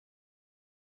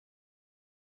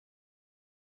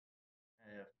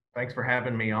Thanks for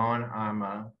having me on.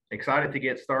 I'm excited to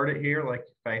get started here. Like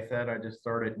Faye said, I just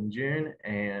started in June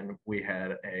and we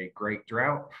had a great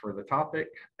drought for the topic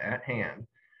at hand.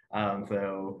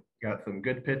 So got some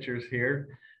good pictures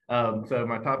here. So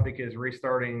my topic is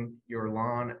restarting your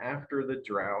lawn after the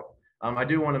drought. I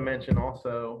do want to mention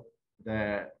also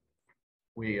that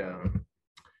we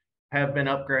have been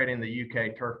upgrading the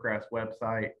UK turfgrass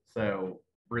website. So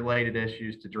related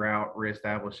issues to drought,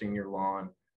 reestablishing your lawn,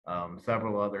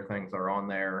 several other things are on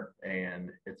there,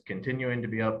 and it's continuing to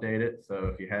be updated. So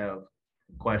if you have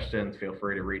questions, feel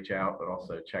free to reach out, but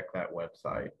also check that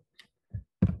website.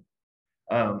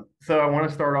 So I want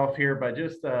to start off here by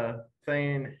just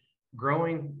saying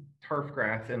growing turf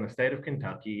grass in the state of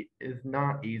Kentucky is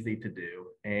not easy to do,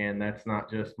 and that's not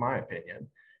just my opinion.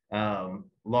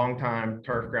 Longtime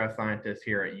turf grass scientist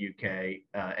here at UK,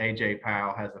 AJ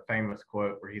Powell, has a famous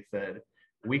quote where he said,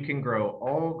 "We can grow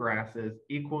all grasses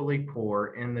equally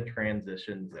poor in the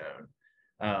transition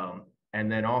zone."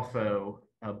 And then also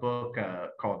a book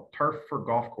called Turf for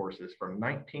Golf Courses from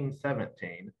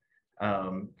 1917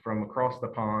 from across the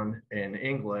pond in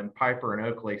England. Piper and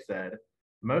Oakley said,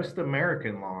 "Most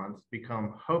American lawns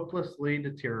become hopelessly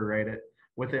deteriorated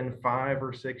within 5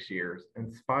 or 6 years,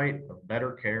 in spite of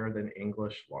better care than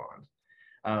English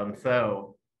lawns."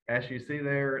 So as you see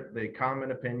there, the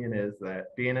common opinion is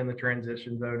that being in the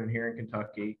transition zone and here in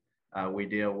Kentucky, we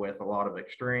deal with a lot of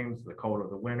extremes, the cold of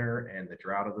the winter and the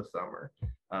drought of the summer.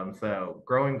 So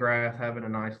growing grass, having a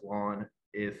nice lawn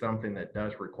is something that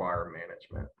does require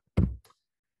management.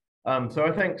 So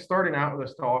I think starting out with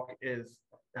this talk is,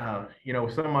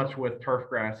 so much with turf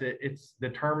grass, it's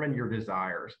determine your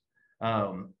desires.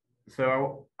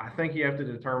 So I think you have to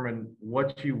determine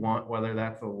what you want, whether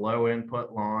that's a low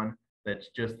input lawn that's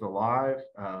just alive,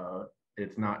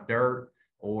 it's not dirt,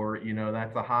 or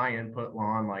that's a high input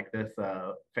lawn like this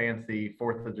fancy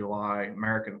 4th of July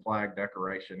American flag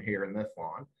decoration here in this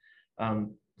lawn.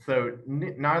 So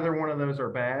neither one of those are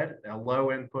bad. A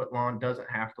low input lawn doesn't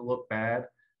have to look bad.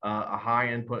 A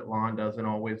high input lawn doesn't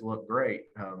always look great.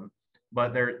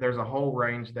 But there's a whole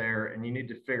range there, and you need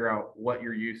to figure out what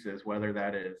your use is, whether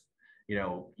that is,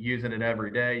 using it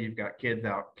every day. You've got kids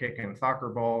out kicking soccer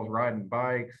balls, riding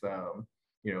bikes,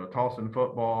 tossing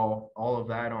football, all of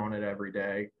that on it every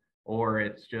day, or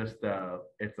it's just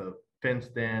it's a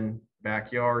fenced in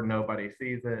backyard, nobody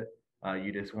sees it.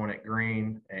 You just want it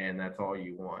green, and that's all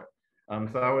you want.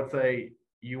 So I would say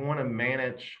you want to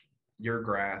manage your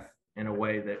grass in a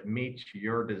way that meets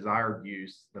your desired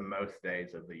use the most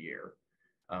days of the year.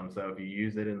 So if you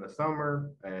use it in the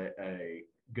summer, a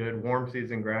good warm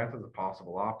season grass is a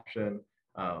possible option.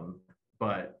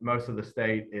 But most of the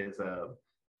state is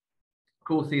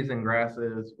cool season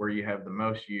grasses where you have the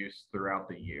most use throughout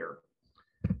the year.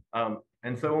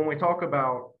 And so when we talk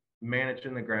about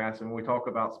managing the grass and we talk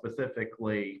about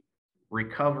specifically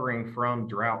recovering from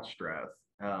drought stress,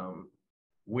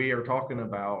 we are talking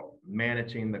about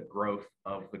managing the growth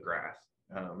of the grass.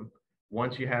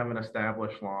 Once you have an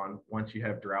established lawn, once you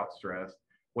have drought stress,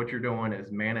 what you're doing is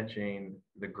managing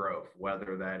the growth,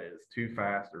 whether that is too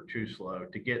fast or too slow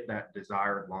to get that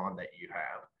desired lawn that you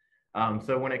have.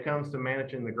 So when it comes to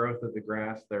managing the growth of the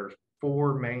grass, there's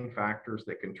 4 main factors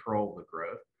that control the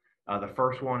growth. The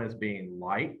first one is being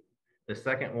light. The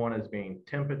second one is being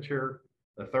temperature.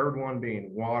 The third one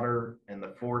being water, and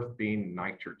the fourth being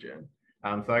nitrogen.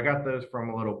 So I got those from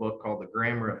a little book called The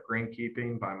Grammar of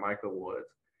Greenkeeping by Michael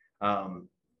Woods.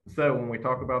 So when we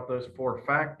talk about those 4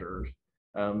 factors,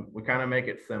 we kind of make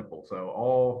it simple. So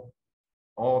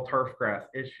all turf grass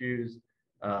issues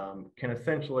can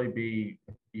essentially be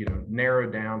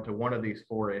narrowed down to one of these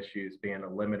 4 issues being a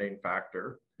limiting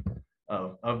factor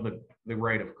of the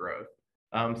rate of growth.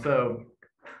 So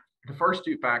the first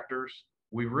 2 factors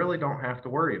we really don't have to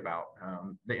worry about,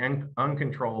 the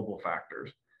uncontrollable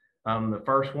factors. The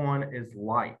first one is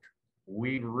light.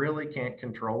 We really can't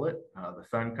control it. The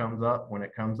sun comes up when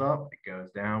it comes up, it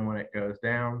goes down when it goes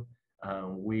down.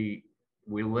 We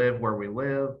live where we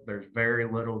live. There's very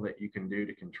little that you can do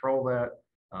to control that.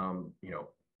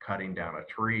 Cutting down a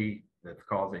tree that's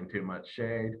causing too much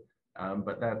shade,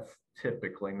 but that's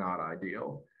typically not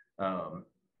ideal.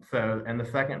 And the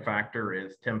second factor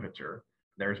is temperature.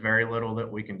 There's very little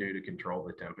that we can do to control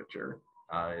the temperature.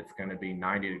 It's going to be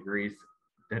 90 degrees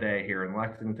today here in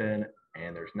Lexington,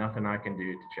 and there's nothing I can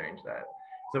do to change that.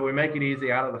 So we make it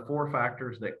easy. Out of the 4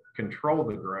 factors that control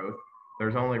the growth,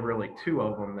 there's only really 2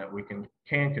 of them that we can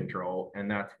control,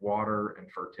 and that's water and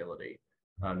fertility,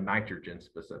 nitrogen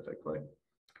specifically.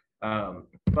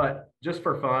 But just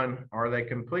for fun, are they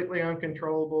completely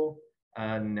uncontrollable?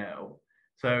 No.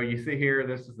 So you see here,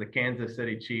 this is the Kansas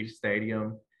City Chiefs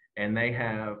Stadium. and they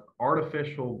have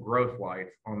artificial growth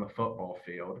lights on the football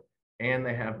field, and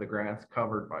they have the grass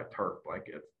covered by turf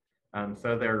blankets.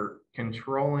 So they're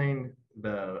controlling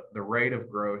the rate of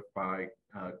growth by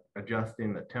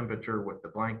adjusting the temperature with the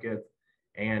blankets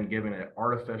and giving it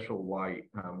artificial light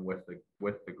with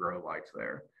the grow lights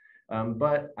there.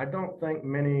 But I don't think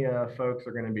many folks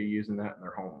are going to be using that in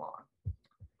their home lawn.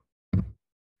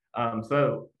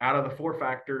 So out of the four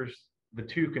factors, the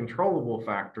two controllable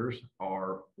factors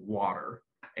are water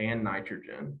and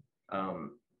nitrogen.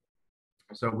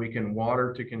 So we can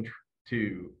water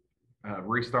to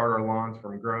restart our lawns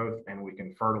from growth, and we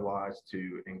can fertilize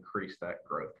to increase that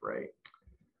growth rate.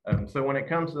 So when it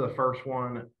comes to the first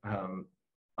one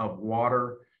of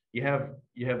water, you have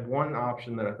one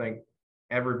option that I think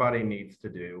everybody needs to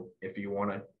do if you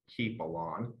want to keep a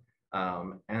lawn,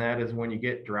 and that is when you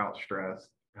get drought stress,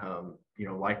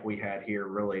 like we had here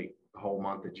really the whole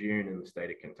month of June in the state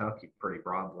of Kentucky pretty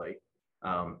broadly,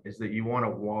 is that you want to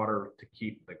water to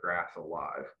keep the grass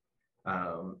alive.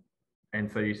 And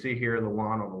so you see here the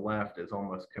lawn on the left is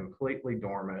almost completely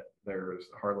dormant. There's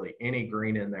hardly any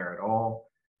green in there at all.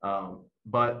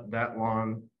 But that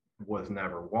lawn was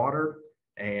never watered,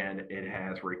 and it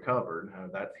has recovered.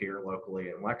 That's here locally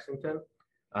in Lexington.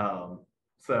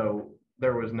 So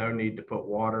there was no need to put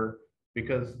water,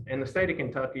 because in the state of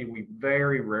Kentucky, we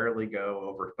very rarely go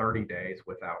over 30 days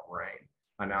without rain.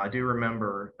 Now, I do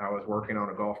remember I was working on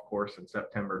a golf course in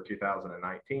September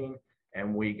 2019,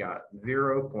 and we got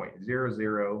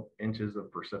 0.00 inches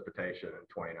of precipitation in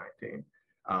 2019.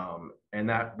 And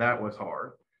that was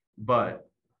hard. But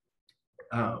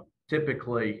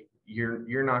typically,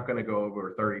 you're not going to go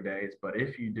over 30 days. But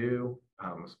if you do,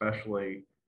 especially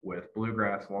with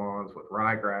bluegrass lawns, with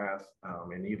ryegrass,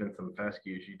 and even some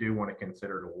fescues, you do want to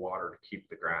consider to water to keep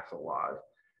the grass alive.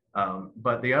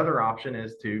 But the other option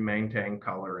is to maintain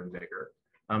color and vigor.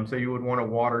 So you would want to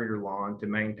water your lawn to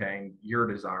maintain your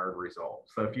desired result.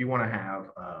 So if you want to have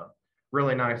a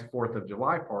really nice 4th of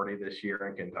July party this year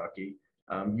in Kentucky,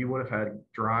 you would have had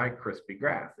dry, crispy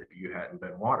grass if you hadn't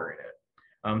been watering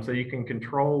it. So you can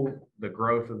control the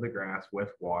growth of the grass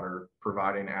with water,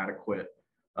 providing adequate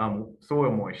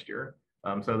soil moisture.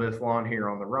 So this lawn here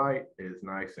on the right is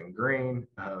nice and green,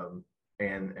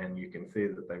 and you can see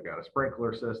that they've got a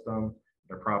sprinkler system.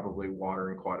 They're probably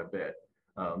watering quite a bit,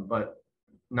 but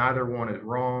neither one is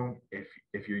wrong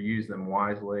if you use them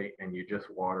wisely and you just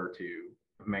water to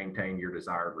maintain your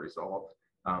desired result.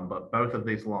 But both of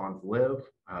these lawns live.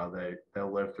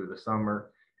 They'll live through the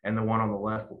summer, and the one on the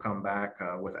left will come back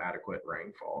with adequate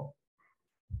rainfall.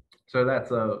 So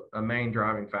that's a main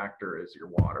driving factor is your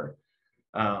water.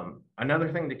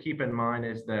 Another thing to keep in mind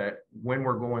is that when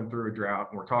we're going through a drought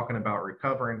and we're talking about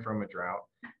recovering from a drought,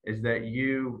 is that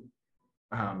you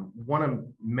want to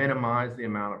minimize the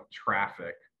amount of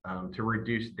traffic to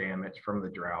reduce damage from the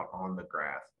drought on the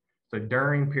grass. So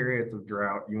during periods of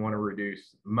drought, you want to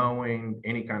reduce mowing,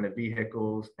 any kind of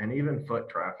vehicles, and even foot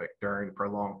traffic during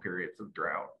prolonged periods of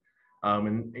drought.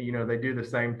 And they do the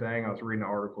same thing. I was reading an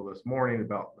article this morning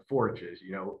about the forages.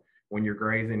 When your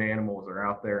grazing animals are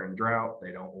out there in drought,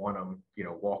 they don't want them,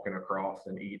 walking across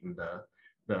and eating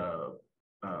the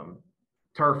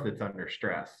turf that's under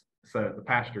stress. So the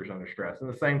pasture's under stress. And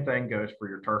the same thing goes for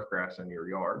your turf grass in your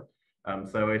yard.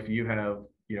 So if you have,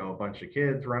 a bunch of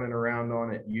kids running around on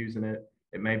it, using it,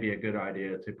 it may be a good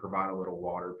idea to provide a little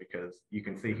water, because you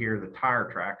can see here the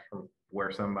tire tracks from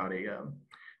where somebody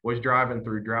was driving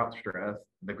through drought stress.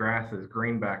 The grass is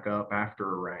green back up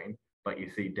after a rain, but you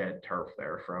see dead turf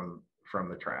there from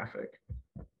the traffic.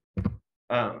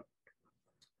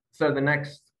 So the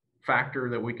next factor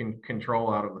that we can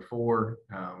control out of the four,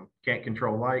 can't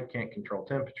control light, can't control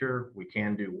temperature, we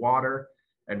can do water.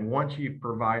 And once you've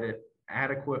provided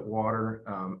adequate water,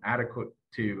 adequate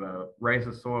to raise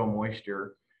the soil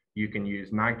moisture, you can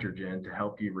use nitrogen to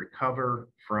help you recover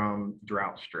from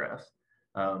drought stress.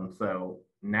 So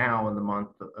now in the month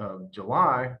of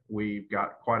July, we've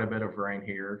got quite a bit of rain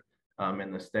here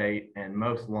in the state, and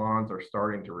most lawns are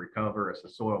starting to recover as the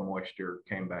soil moisture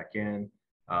came back in.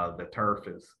 The turf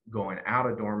is going out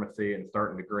of dormancy and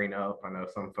starting to green up. I know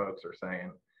some folks are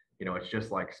saying, it's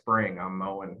just like spring. I'm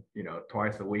mowing,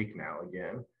 twice a week now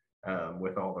again,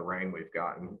 with all the rain we've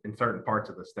gotten in certain parts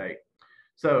of the state.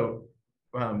 So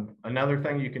another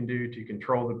thing you can do to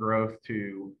control the growth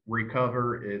to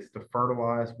recover is to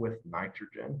fertilize with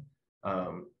nitrogen.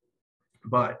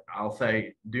 But I'll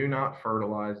say, do not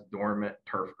fertilize dormant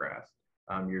turf grass.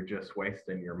 You're just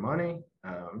wasting your money.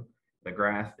 The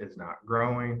grass is not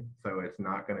growing, so it's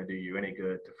not going to do you any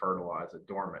good to fertilize a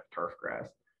dormant turf grass.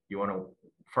 You want to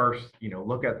first,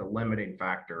 look at the limiting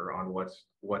factor on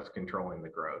what's controlling the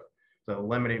growth. So the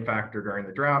limiting factor during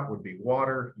the drought would be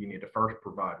water. You need to first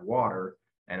provide water.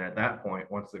 And at that point,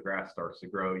 once the grass starts to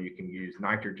grow, you can use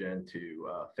nitrogen to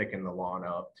thicken the lawn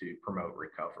up to promote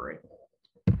recovery.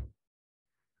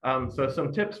 So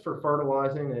some tips for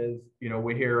fertilizing is,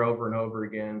 we hear over and over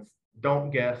again,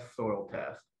 don't guess, soil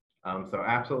test. So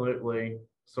absolutely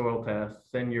soil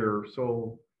test, send your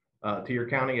soil to your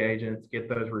county agents, get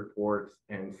those reports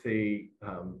and see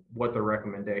what the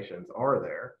recommendations are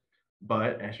there.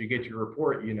 But as you get your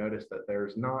report, you notice that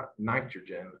there's not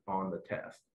nitrogen on the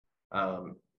test.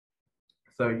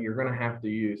 So you're going to have to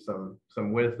use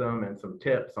some wisdom and some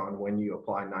tips on when you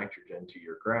apply nitrogen to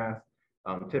your grass.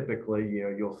 Typically,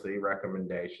 you'll see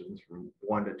recommendations from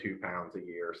 1 to 2 pounds a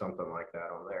year, something like that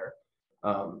on there.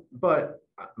 But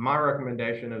my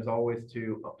recommendation is always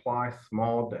to apply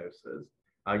small doses.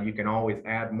 You can always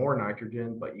add more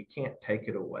nitrogen, but you can't take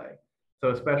it away. So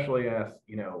especially as,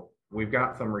 we've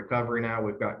got some recovery now,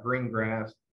 we've got green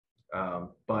grass,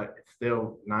 but it's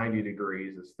still 90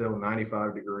 degrees, it's still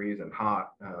 95 degrees and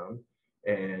hot.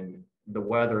 And the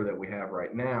weather that we have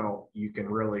right now, you can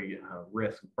really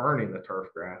risk burning the turf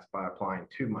grass by applying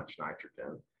too much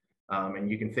nitrogen.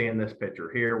 And you can see in this picture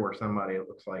here where somebody, it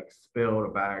looks like, spilled a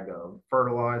bag of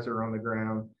fertilizer on the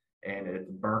ground and it's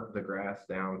burnt the grass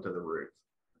down to the roots.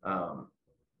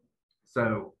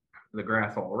 So the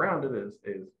grass all around it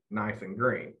is nice and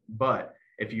green. But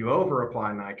if you over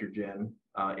apply nitrogen,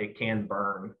 it can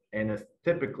burn. And it's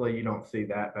typically, you don't see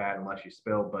that bad unless you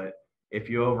spill, but if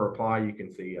you over apply, you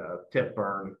can see a tip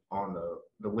burn on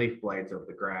the leaf blades of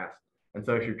the grass. And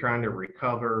so if you're trying to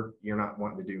recover, you're not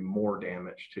wanting to do more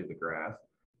damage to the grass.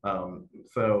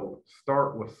 So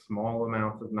start with small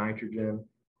amounts of nitrogen.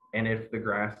 And if the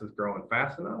grass is growing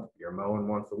fast enough, you're mowing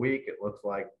once a week, it looks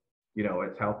like,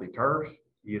 it's healthy turf,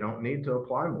 you don't need to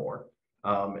apply more.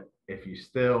 If you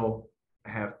still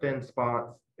have thin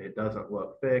spots, it doesn't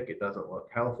look thick, it doesn't look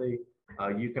healthy,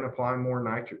 you can apply more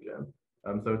nitrogen.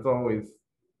 So it's always,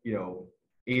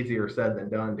 easier said than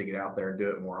done to get out there and do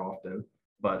it more often.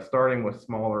 But starting with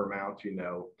smaller amounts,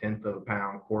 1/10 of a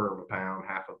pound, 1/4 of a pound,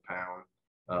 1/2 of a pound,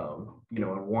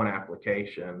 in one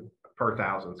application per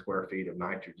 1,000 square feet of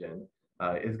nitrogen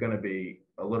is going to be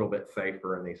a little bit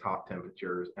safer in these hot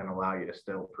temperatures and allow you to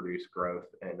still produce growth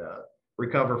and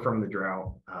recover from the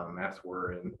drought as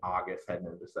we're in August heading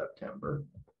into September.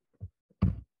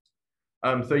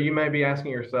 So you may be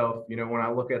asking yourself, when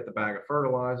I look at the bag of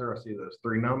fertilizer, I see those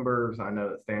 3 numbers. I know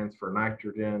it stands for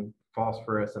nitrogen,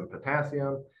 phosphorus, and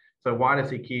potassium. So why does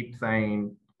he keep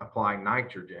saying apply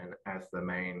nitrogen as the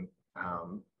main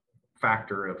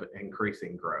factor of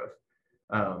increasing growth?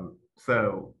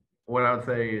 So what I would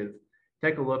say is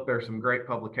take a look. There's some great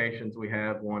publications we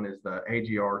have. One is the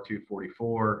AGR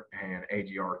 244 and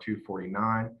AGR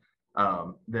 249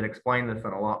 that explain this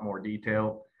in a lot more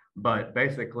detail. But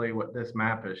basically what this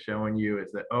map is showing you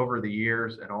is that over the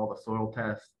years and all the soil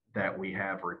tests that we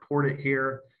have reported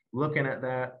here, looking at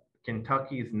that,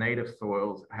 Kentucky's native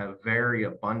soils have very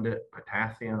abundant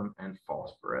potassium and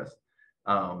phosphorus.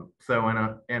 So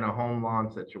in a home lawn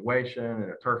situation, in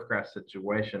a turf grass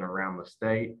situation around the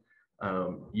state,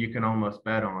 you can almost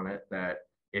bet on it that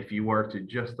if you were to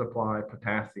just apply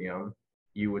potassium,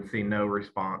 you would see no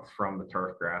response from the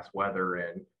turf grass, whether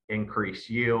in increased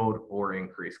yield or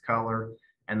increased color.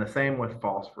 And the same with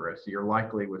phosphorus, you're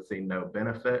likely would see no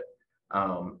benefit.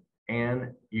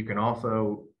 And you can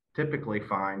also typically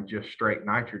find just straight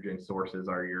nitrogen sources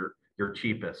are your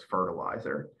cheapest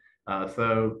fertilizer.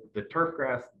 So the turf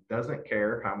grass doesn't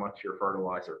care how much your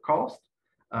fertilizer costs.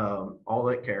 All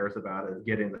it cares about is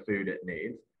getting the food it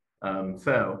needs.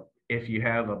 So if you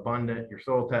have abundant, your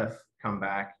soil tests come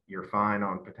back, you're fine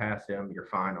on potassium, you're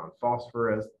fine on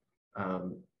phosphorus,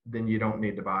 then you don't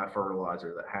need to buy a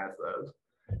fertilizer that has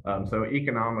those. So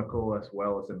economical as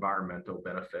well as environmental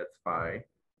benefits by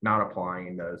not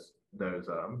applying those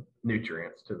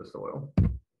nutrients to the soil.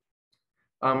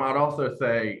 I'd also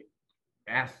say,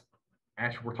 as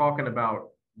we're talking about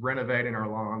renovating our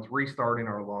lawns, restarting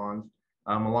our lawns,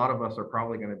 a lot of us are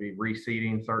probably going to be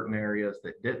reseeding certain areas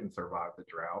that didn't survive the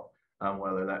drought,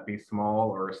 whether that be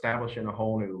small or establishing a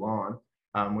whole new lawn.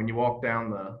 When you walk down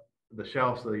the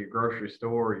shelves of your grocery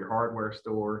store or your hardware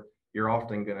store, you're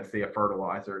often going to see a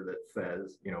fertilizer that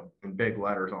says, in big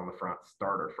letters on the front,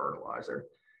 starter fertilizer.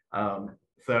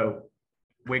 So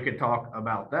we could talk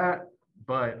about that,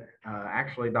 but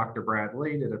actually Dr. Brad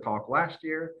Lee did a talk last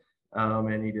year,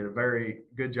 and he did a very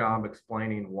good job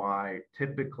explaining why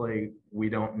typically we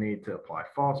don't need to apply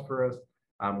phosphorus,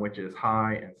 which is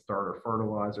high in starter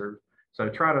fertilizers. So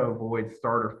try to avoid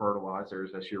starter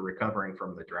fertilizers as you're recovering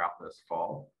from the drought this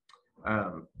fall.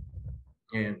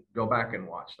 And go back and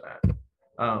watch that.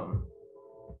 Um,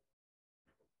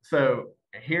 so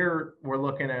here we're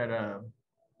looking at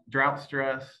drought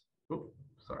stress. Oops,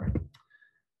 sorry.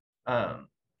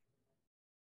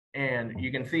 And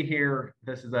you can see here,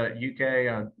 this is a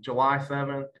UK on July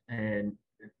 7th. And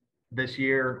this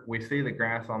year we see the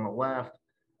grass on the left,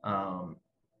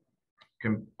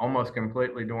 almost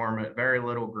completely dormant, very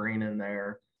little green in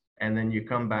there. And then you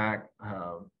come back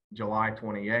July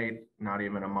 28th, not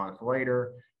even a month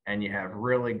later, and you have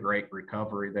really great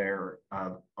recovery there.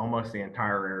 Almost the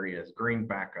entire area is green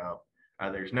back up.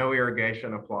 There's no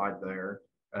irrigation applied there,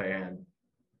 and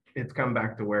it's come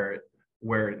back to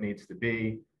where it needs to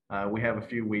be. We have a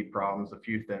few weed problems, a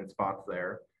few thin spots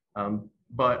there,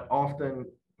 but often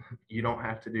you don't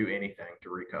have to do anything to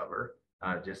recover.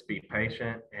 Just be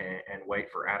patient and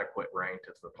wait for adequate rain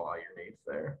to supply your needs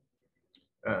there.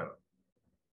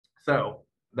 So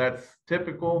that's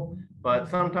typical, but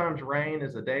sometimes rain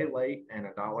is a day late and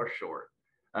a dollar short.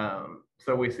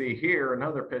 So we see here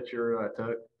another picture I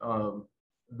took of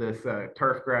this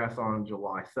turf grass on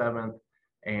July 7th,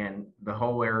 and the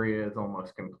whole area is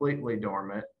almost completely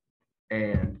dormant.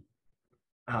 And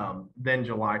then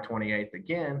July 28th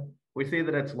again, we see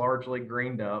that it's largely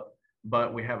greened up,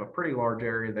 but we have a pretty large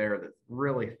area there that's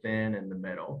really thin in the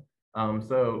middle.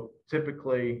 So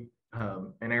typically,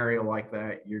 an area like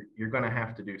that, you're going to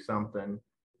have to do something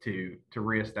to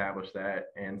reestablish that.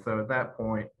 And so at that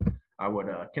point, I would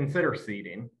consider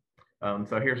seeding.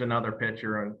 So here's another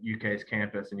picture on UK's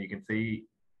campus, and you can see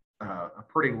a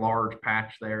pretty large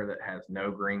patch there that has no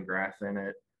green grass in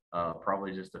it,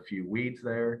 probably just a few weeds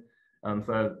there.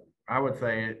 So I would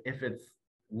say if it's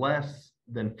less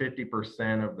than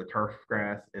 50% of the turf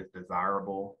grass is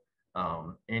desirable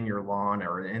in your lawn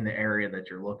or in the area that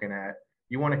you're looking at,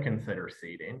 you want to consider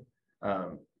seeding.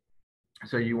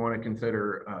 So you want to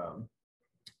consider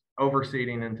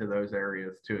overseeding into those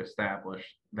areas to establish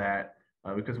that,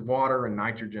 because water and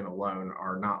nitrogen alone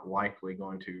are not likely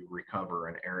going to recover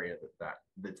an area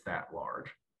that's that large.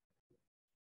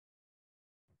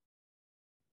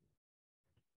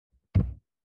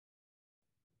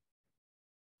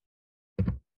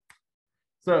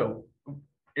 So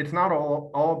it's not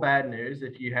all bad news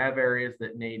if you have areas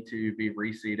that need to be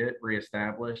reseeded,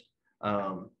 reestablished.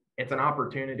 It's an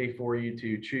opportunity for you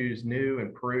to choose new,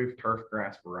 improved turf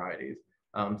grass varieties.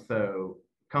 So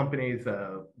companies,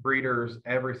 breeders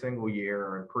every single year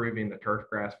are improving the turf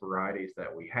grass varieties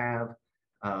that we have.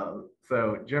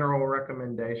 So general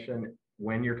recommendation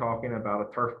when you're talking about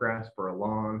a turf grass for a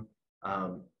lawn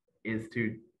is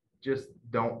to just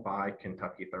don't buy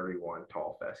Kentucky 31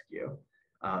 tall fescue.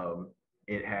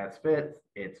 It has fits,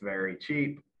 it's very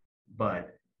cheap,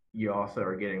 but you also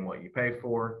are getting what you pay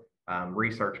for.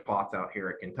 Research plots out here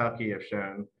at Kentucky have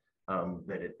shown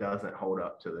that it doesn't hold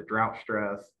up to the drought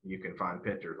stress. You can find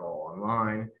pictures all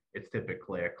online. It's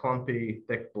typically a clumpy,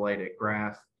 thick bladed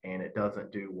grass, and it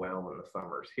doesn't do well in the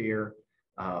summers here.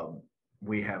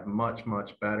 We have much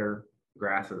better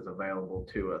grasses available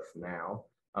to us now.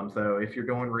 So if you're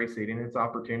doing reseeding, it's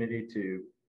opportunity to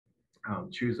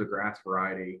choose a grass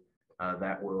variety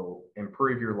that will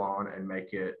improve your lawn and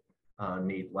make it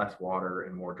need less water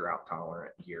and more drought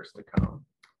tolerant years to come.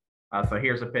 So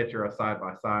here's a picture of side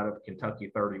by side of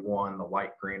Kentucky 31, the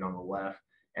light green on the left,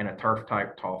 and a turf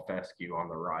type tall fescue on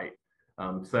the right.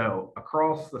 So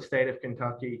across the state of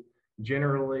Kentucky,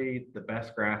 generally the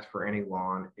best grass for any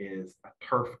lawn is a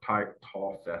turf type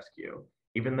tall fescue.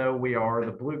 Even though we are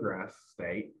the bluegrass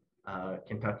state,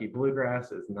 Kentucky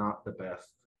bluegrass is not the best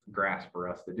grass for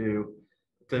us to do.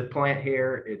 To plant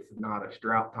here, it's not as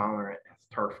drought tolerant as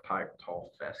turf type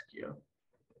tall fescue.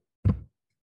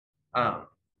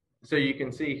 So you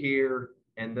can see here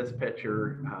in this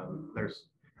picture, there's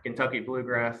Kentucky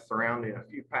bluegrass surrounding a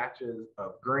few patches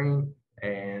of green,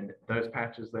 and those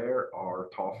patches there are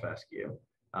tall fescue.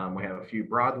 We have a few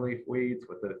broadleaf weeds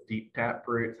with those deep tap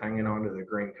roots hanging onto the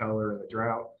green color in the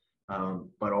drought,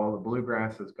 but all the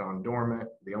bluegrass has gone dormant.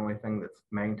 The only thing that's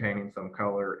maintaining some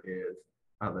color is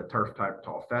the turf type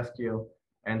tall fescue.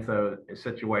 And so a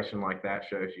situation like that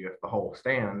shows you if the whole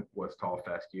stand was tall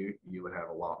fescue, you would have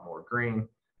a lot more green,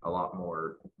 a lot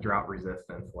more drought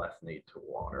resistance, less need to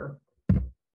water.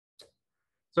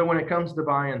 So when it comes to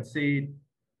buying seed,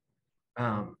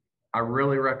 I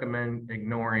really recommend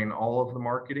ignoring all of the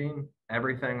marketing,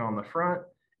 everything on the front,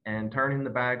 and turning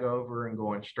the bag over and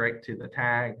going straight to the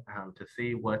tag to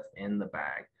see what's in the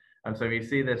bag. So if you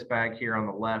see this bag here on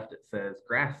the left, it says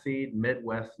grass seed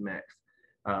Midwest mix.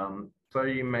 So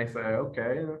you may say,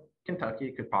 okay,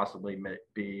 Kentucky could possibly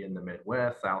be in the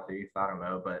Midwest, Southeast, I don't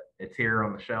know, but it's here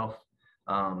on the shelf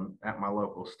at my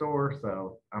local store,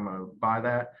 so I'm gonna buy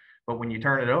that. But when you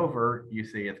turn it over, you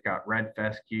see it's got red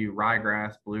fescue,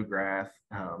 ryegrass, bluegrass,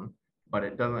 but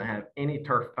it doesn't have any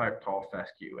turf type tall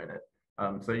fescue in it.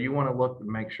 So you want to look and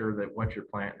make sure that what you're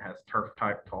planting has turf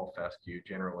type tall fescue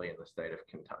generally in the state of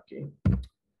Kentucky.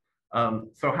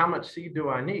 So how much seed do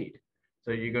I need?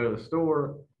 So you go to the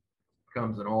store,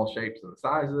 comes in all shapes and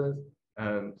sizes.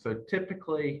 So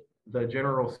typically the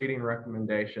general seeding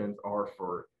recommendations are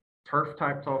for turf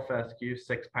type tall fescue,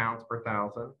 6 pounds per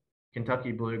thousand,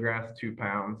 Kentucky bluegrass, 2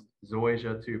 pounds,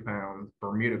 zoysia, 2 pounds,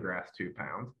 Bermudagrass, 2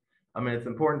 pounds. I mean, it's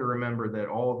important to remember that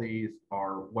all these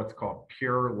are what's called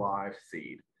pure live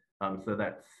seed. So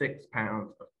that's 6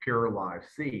 pounds of pure live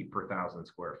seed per 1,000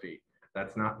 square feet.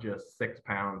 That's not just 6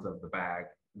 pounds of the bag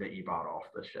that you bought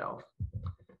off the shelf.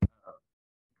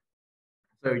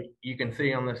 So you can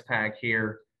see on this tag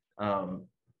here to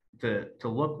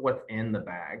look what's in the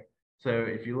bag. So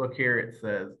if you look here, it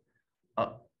says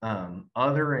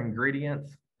other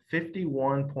ingredients,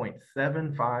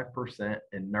 51.75%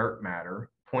 inert matter,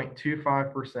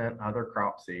 0.25% other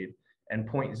crop seed, and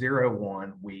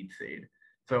 0.01 weed seed.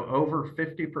 So over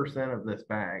 50% of this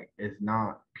bag is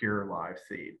not pure live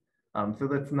seed. So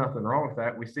that's nothing wrong with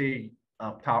that. We see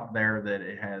up top there that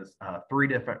it has 3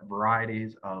 different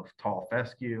varieties of tall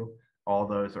fescue. All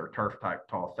those are turf type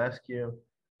tall fescue,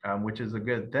 which is a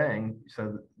good thing.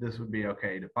 So this would be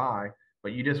okay to buy,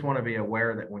 but you just want to be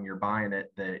aware that when you're buying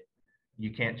it, that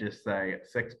you can't just say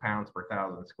 6 pounds per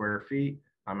 1,000 square feet.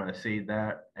 I'm going to seed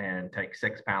that and take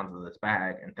 6 pounds of this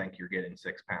bag and think you're getting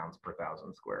 6 pounds per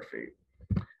 1,000 square feet.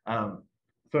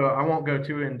 So I won't go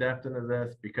too in depth into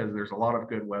this because there's a lot of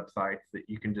good websites that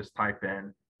you can just type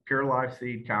in pure live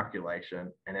seed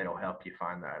calculation and it'll help you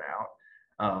find that out.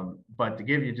 But to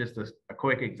give you just a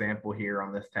quick example here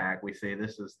on this tag, we see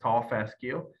this is tall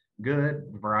fescue,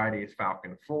 good, the variety is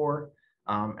Falcon 4.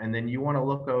 And then you want to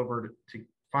look over to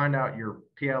find out your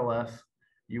PLS,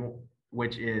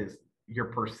 which is your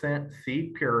percent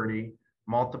seed purity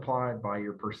multiplied by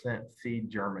your percent seed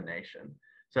germination.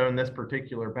 So in this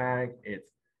particular bag,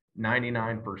 it's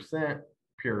 99%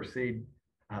 pure seed,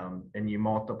 and you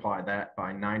multiply that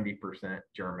by 90%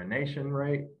 germination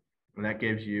rate, and that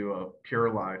gives you a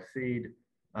pure live seed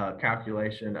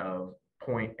calculation of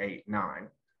 0.89.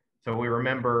 So we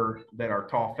remember that our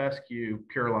tall fescue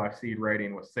pure live seed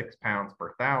rating was 6 pounds per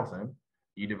 1,000.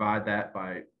 You divide that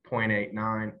by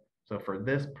 0.89. So for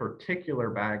this particular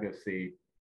bag of seed,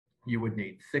 you would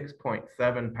need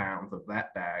 6.7 pounds of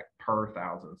that bag per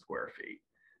 1,000 square feet.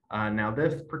 Now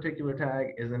this particular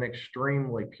tag is an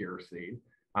extremely pure seed.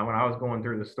 When I was going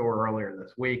through the store earlier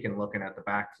this week and looking at the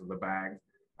backs of the bags,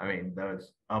 I mean,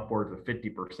 those upwards of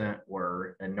 50%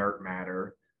 were inert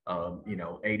matter,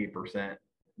 80%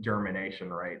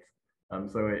 germination rates.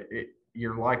 So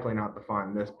you're likely not to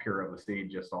find this pure of a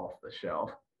seed just off the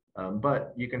shelf.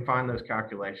 But you can find those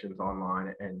calculations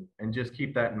online and just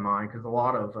keep that in mind because a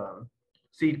lot of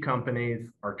seed companies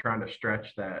are trying to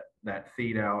stretch that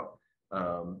seed out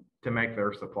to make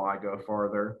their supply go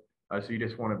farther. So you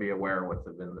just want to be aware of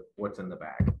what's in the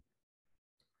bag.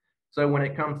 So when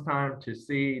it comes time to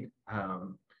seed,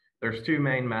 there's 2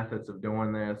 main methods of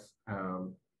doing this.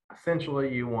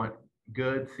 Essentially, you want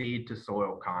good seed to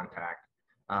soil contact.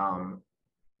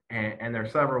 And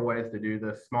there's several ways to do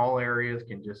this. Small areas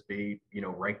can just be,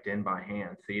 raked in by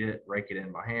hand. Seed it, rake it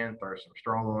in by hand, throw some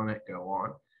straw on it, go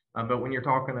on. But when you're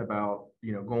talking about,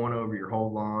 going over your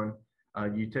whole lawn,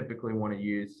 you typically want to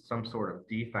use some sort of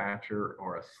dethatcher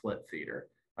or a slit seeder.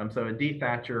 So a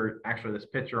dethatcher, actually this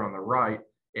picture on the right,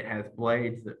 it has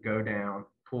blades that go down,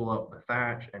 pull up the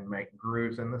thatch and make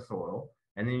grooves in the soil.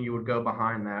 And then you would go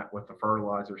behind that with the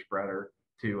fertilizer spreader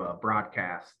to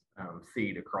broadcast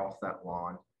seed across that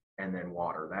lawn and then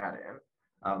water that in.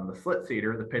 The slit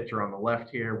seeder, the picture on the left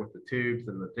here with the tubes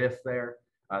and the disc there,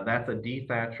 that's a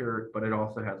dethatcher, but it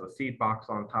also has a seed box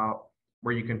on top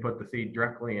where you can put the seed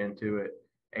directly into it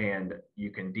and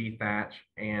you can dethatch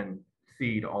and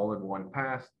seed all in one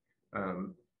pass,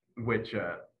 which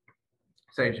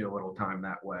saves you a little time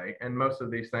that way. And most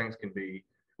of these things can be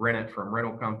rented from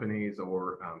rental companies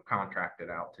or contracted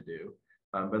out to do.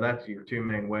 But that's your 2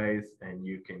 main ways, and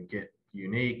you can get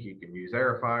unique. You can use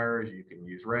aerifiers, you can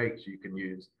use rakes, you can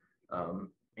use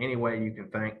any way you can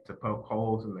think to poke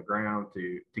holes in the ground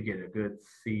to get a good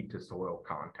seed to soil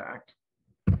contact.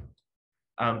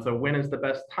 So when is the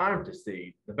best time to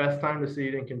seed? The best time to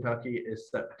seed in Kentucky is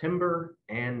September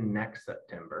and next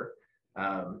September.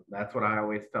 That's what I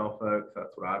always tell folks.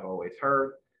 That's what I've always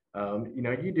heard.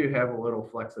 You do have a little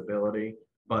flexibility,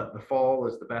 but the fall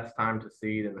is the best time to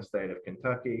seed in the state of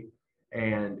Kentucky.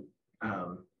 And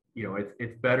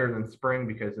it's better than spring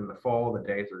because in the fall, the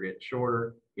days are getting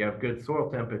shorter. You have good soil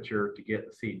temperature to get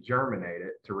the seed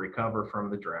germinated to recover from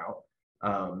the drought.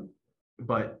 Um,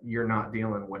 but you're not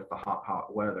dealing with the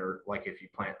hot weather like if you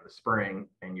plant in the spring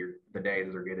and the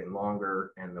days are getting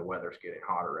longer and the weather's getting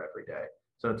hotter every day.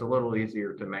 So it's a little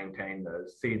easier to maintain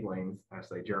those seedlings as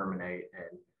they germinate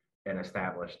and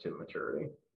establish to maturity.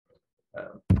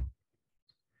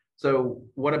 So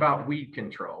what about weed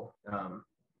control?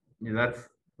 That's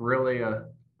really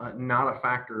not a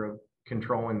factor of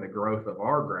controlling the growth of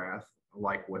our grass,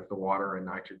 like with the water and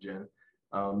nitrogen,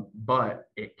 but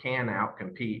it can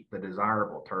outcompete the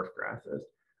desirable turf grasses.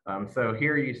 So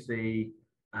here you see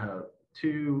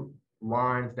two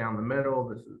lines down the middle.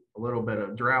 This is a little bit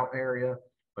of drought area,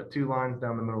 but two lines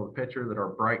down the middle of the picture that are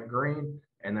bright green,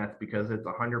 and that's because it's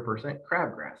 100%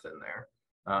 crabgrass in there.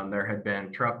 There had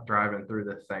been truck driving through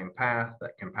the same path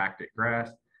that compacted grass,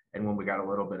 and when we got a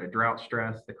little bit of drought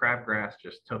stress, the crabgrass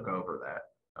just took over that.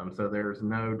 So there's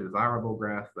no desirable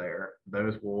grass there.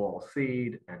 Those will all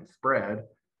seed and spread,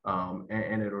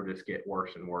 and it'll just get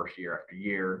worse and worse year after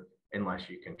year unless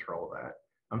you control that.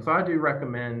 So I do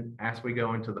recommend, as we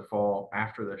go into the fall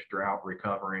after this drought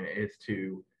recovering, is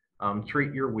to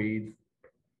treat your weeds,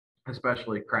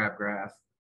 especially crabgrass.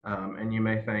 And you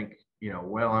may think,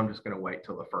 well, I'm just going to wait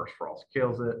till the first frost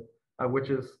kills it, which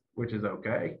is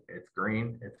okay. It's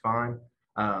green, it's fine.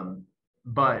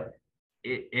 But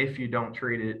if you don't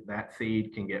treat it, that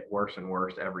seed can get worse and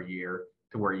worse every year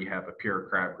to where you have a pure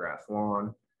crabgrass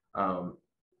lawn.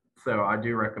 So I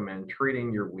do recommend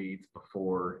treating your weeds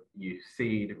before you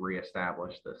seed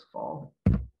reestablish this fall.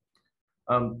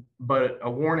 But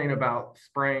a warning about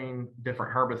spraying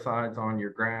different herbicides on your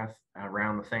grass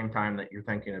around the same time that you're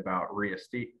thinking about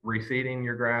reseeding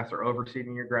your grass or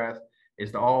overseeding your grass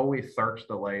is to always search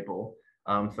the label.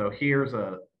 So here's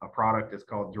a product that's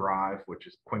called Drive, which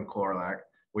is quinclorac,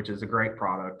 which is a great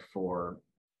product for,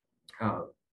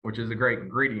 which is a great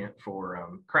ingredient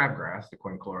for crabgrass, the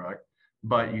quinclorac.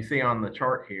 But you see on the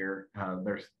chart here,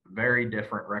 there's very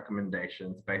different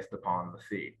recommendations based upon the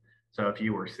seed. So if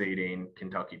you were seeding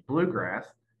Kentucky bluegrass,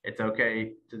 it's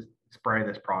okay to spray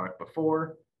this product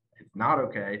before. It's not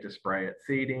okay to spray it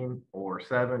seeding or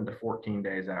 7 to 14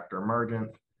 days after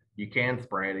emergence. You can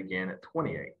spray it again at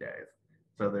 28 days.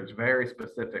 So there's very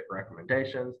specific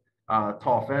recommendations.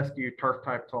 Tall fescue, turf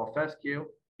type tall fescue,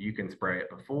 you can spray it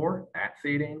before, at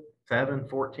seeding, 7,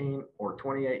 14, or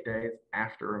 28 days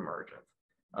after emergence.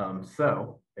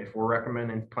 So if we're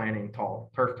recommending planting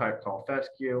turf type tall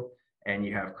fescue, and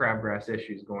you have crabgrass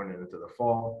issues going into the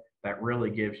fall, that really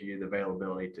gives you the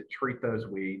availability to treat those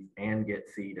weeds and get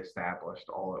seed established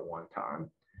all at one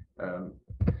time.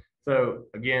 So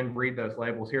again, read those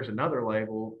labels. Here's another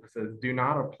label that says, do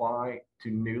not apply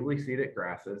to newly seeded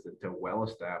grasses until well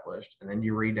established. And then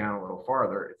you read down a little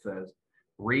farther, it says,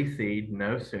 reseed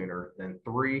no sooner than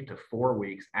 3 to 4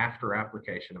 weeks after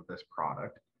application of this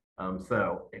product.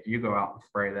 So if you go out and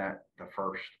spray that the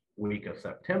first week of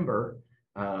September,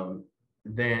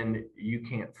 then you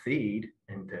can't seed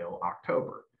until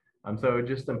October. So it's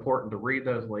just important to read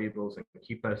those labels and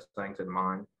keep those things in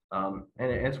mind. And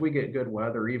as we get good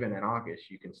weather, even in August,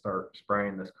 you can start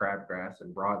spraying this crabgrass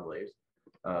and broadleaves.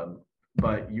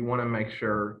 But you want to make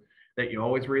sure that you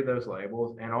always read those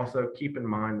labels and also keep in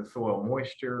mind the soil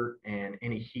moisture and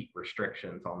any heat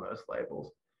restrictions on those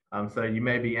labels. So you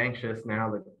may be anxious now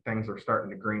that things are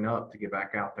starting to green up to get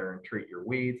back out there and treat your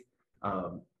weeds.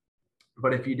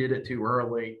 But if you did it too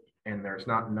early and there's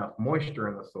not enough moisture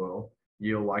in the soil,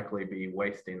 you'll likely be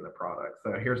wasting the product.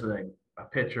 So here's a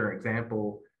picture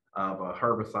example of a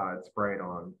herbicide sprayed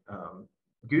on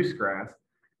goosegrass,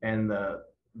 and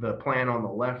the plant on the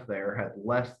left there had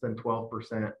less than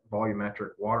 12%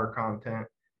 volumetric water content,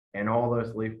 and all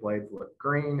those leaf blades look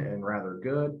green and rather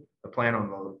good. The plant on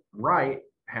the right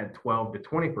had 12 to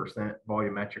 20%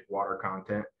 volumetric water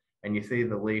content, and you see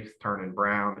the leaves turning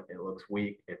brown. It looks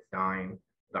weak. It's dying.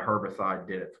 The herbicide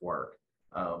did its work.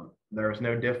 There's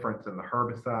no difference in the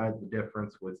herbicide. The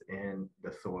difference was in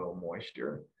the soil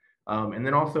moisture. And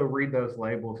then also read those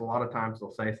labels. A lot of times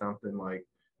they'll say something like,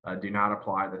 do not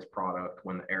apply this product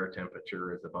when the air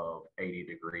temperature is above 80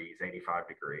 degrees, 85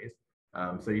 degrees.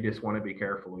 So you just want to be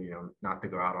careful, not to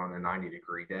go out on a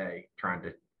 90-degree day trying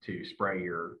to spray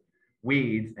your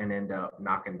weeds and end up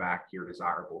knocking back your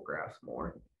desirable grass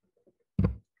more.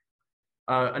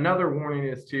 Another warning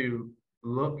is to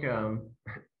look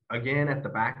again at the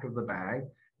back of the bag.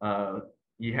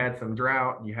 You had some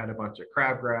drought, you had a bunch of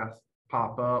crabgrass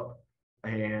pop up,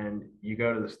 and you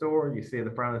go to the store, you see at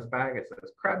the front of this bag, it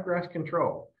says crabgrass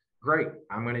control. Great,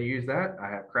 I'm going to use that. I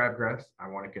have crabgrass, I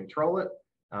want to control it.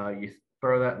 You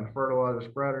throw that in the fertilizer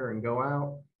spreader and go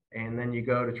out. And then you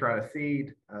go to try to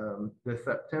seed this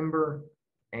September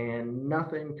and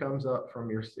nothing comes up from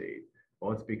your seed.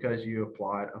 Well, it's because you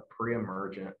applied a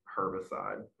pre-emergent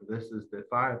herbicide. This is the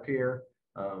thiopyr.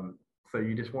 So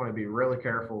you just want to be really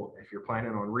careful if you're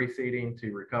planning on reseeding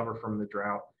to recover from the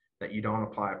drought that you don't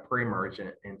apply a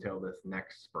pre-emergent until this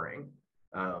next spring.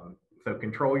 So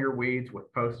control your weeds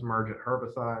with post-emergent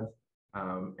herbicides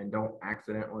and don't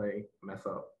accidentally mess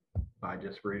up by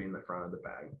just reading the front of the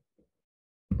bag.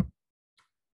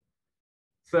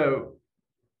 So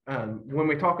when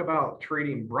we talk about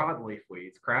treating broadleaf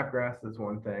weeds, crabgrass is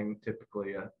one thing.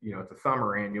 Typically, it's a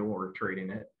summer annual, we're treating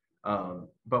it.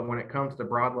 But when it comes to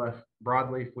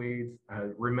broadleaf weeds,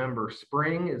 remember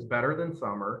spring is better than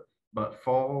summer, but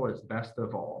fall is best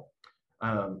of all.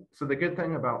 So the good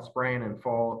thing about spraying in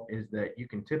fall is that you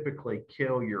can typically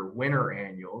kill your winter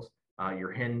annuals,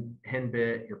 your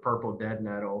henbit, your purple dead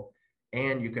nettle,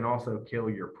 and you can also kill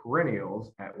your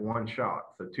perennials at one shot.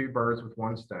 So 2 birds with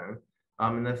 1 stone.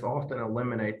 And this often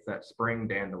eliminates that spring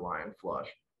dandelion flush.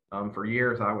 For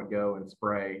years, I would go and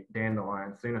spray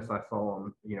dandelions. As soon as I saw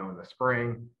them, in the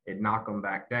spring, it'd knock them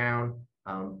back down,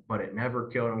 but it never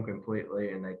killed them completely,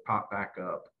 and they'd pop back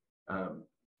up.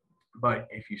 But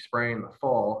if you spray in the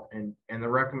fall, and the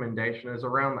recommendation is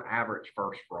around the average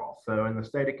first frost. So in the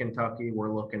state of Kentucky,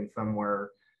 we're looking somewhere,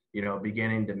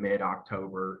 beginning to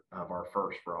mid-October of our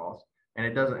first frost. And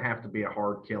it doesn't have to be a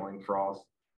hard killing frost,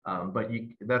 but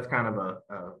that's kind of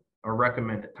a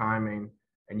recommended timing.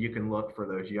 And you can look for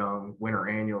those young winter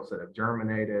annuals that have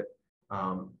germinated.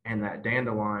 And that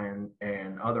dandelion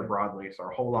and other broadleafs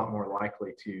are a whole lot more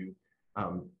likely to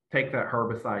take that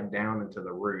herbicide down into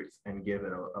the roots and give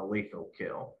it a lethal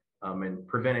kill, and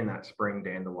preventing that spring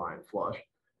dandelion flush.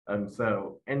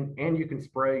 And you can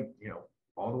spray,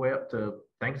 all the way up to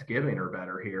Thanksgiving or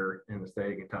better here in the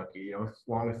state of Kentucky. As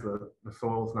long as the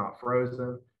soil's not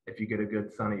frozen, if you get a good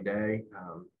sunny day,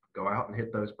 go out and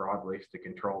hit those broadleafs to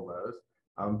control those.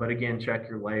 But again, check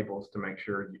your labels to make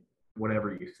sure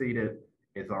whatever you seeded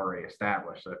is already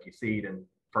established. So if you seed in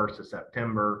 1st of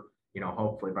September,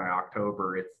 hopefully by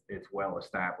October, it's well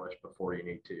established before you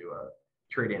need to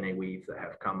treat any weeds that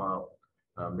have come up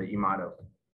that you might have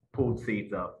pulled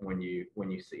seeds up when you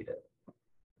seed it.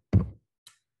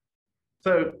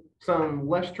 So some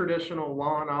less traditional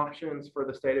lawn options for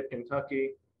the state of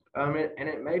Kentucky. And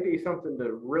it may be something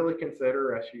to really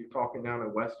consider as you're talking down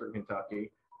in Western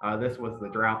Kentucky. This was the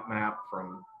drought map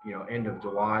from, end of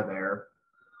July there.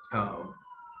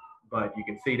 But you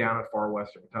can see down in far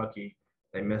Western Kentucky,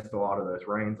 they missed a lot of those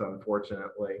rains,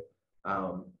 unfortunately.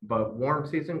 But warm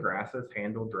season grasses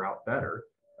handle drought better.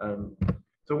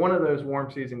 So one of those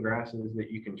warm season grasses that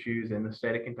you can choose in the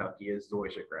state of Kentucky is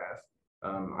zoysia grass.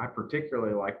 I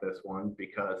particularly like this one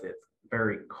because it's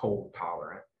very cold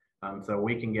tolerant. So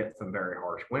we can get some very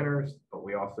harsh winters, but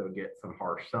we also get some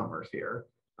harsh summers here,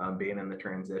 being in the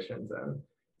transition zone.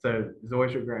 So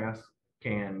zoysia grass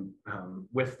can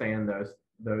withstand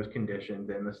those conditions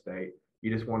in the state.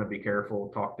 You just want to be careful,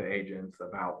 talk to agents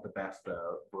about the best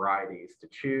varieties to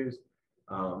choose.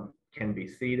 Can be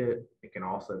seeded. It can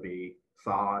also be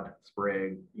sod,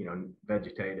 sprig,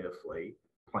 vegetatively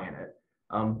planted.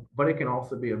 But it can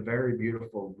also be a very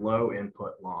beautiful low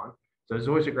input lawn. So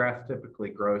zoysia grass typically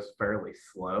grows fairly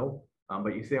slow,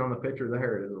 but you see on the picture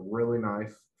there, it is a really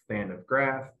nice stand of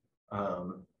grass.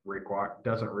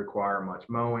 Doesn't require much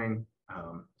mowing,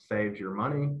 saves your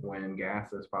money when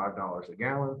gas is $5 a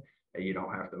gallon and you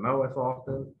don't have to mow as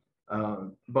often.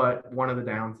 But one of the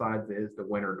downsides is the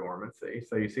winter dormancy.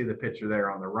 So you see the picture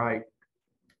there on the right,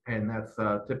 and that's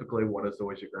typically what a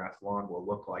zoysia grass lawn will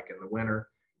look like in the winter.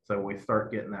 So we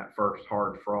start getting that first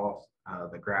hard frost,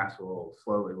 the grass will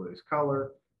slowly lose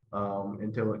color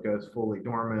until it goes fully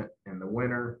dormant in the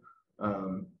winter.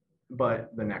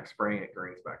 But the next spring it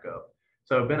greens back up.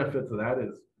 So benefits of that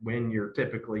is when you're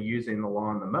typically using the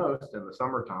lawn the most in the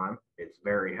summertime, it's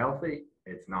very healthy.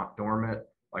 It's not dormant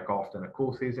like often a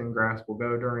cool season grass will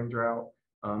go during drought,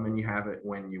 and you have it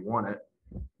when you want it.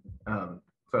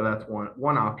 So that's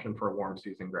one option for a warm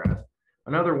season grass.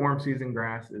 Another warm season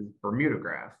grass is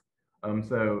Bermudagrass.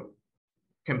 So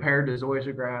compared to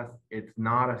zoysia grass, it's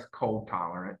not as cold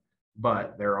tolerant,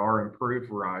 but there are improved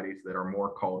varieties that are more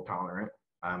cold tolerant.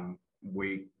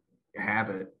 We have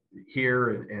it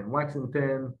here in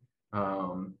Lexington.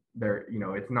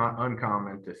 It's not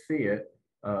uncommon to see it,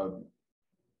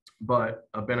 but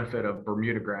a benefit of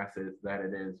Bermudagrass is that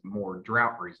it is more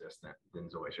drought resistant than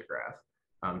zoysia grass.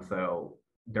 So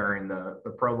during the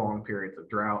prolonged periods of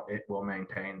drought, it will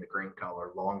maintain the green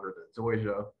color longer than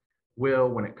zoysia will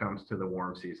when it comes to the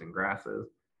warm season grasses.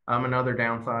 Another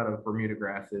downside of Bermuda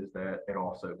grass is that it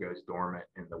also goes dormant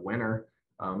in the winter.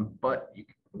 But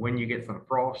when you get some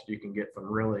frost, you can get some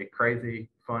really crazy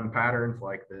fun patterns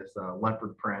like this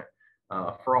leopard print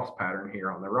frost pattern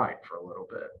here on the right for a little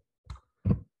bit.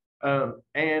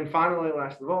 And finally,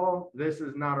 last of all, this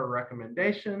is not a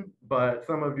recommendation, but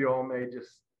some of you all may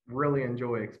just really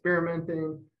enjoy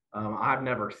experimenting. I've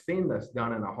never seen this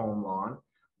done in a home lawn,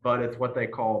 but it's what they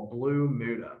call blue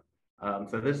Muda.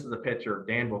 So this is a picture of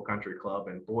Danville Country Club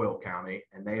in Boyle County,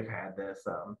 and they've had this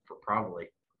for probably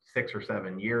 6 or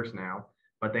 7 years now,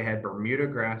 but they had Bermuda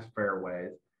grass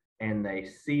fairways, and they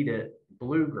seeded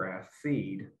bluegrass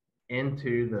seed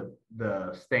into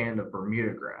the stand of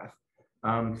Bermuda grass.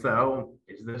 So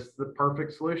is this the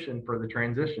perfect solution for the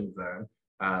transition zone?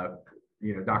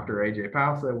 Dr. AJ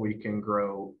Powell said we can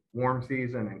grow warm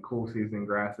season and cool season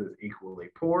grasses equally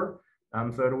poor.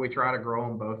 So do we try to grow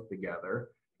them both together?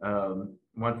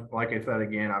 Like I said,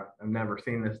 again, I've never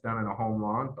seen this done in a home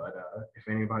lawn, but if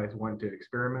anybody's wanting to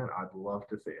experiment, I'd love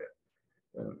to see it.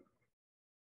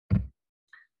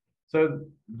 So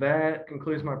that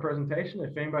concludes my presentation.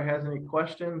 If anybody has any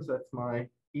questions, that's my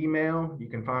email. You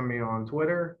can find me on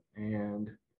Twitter, and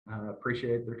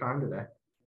appreciate their time today.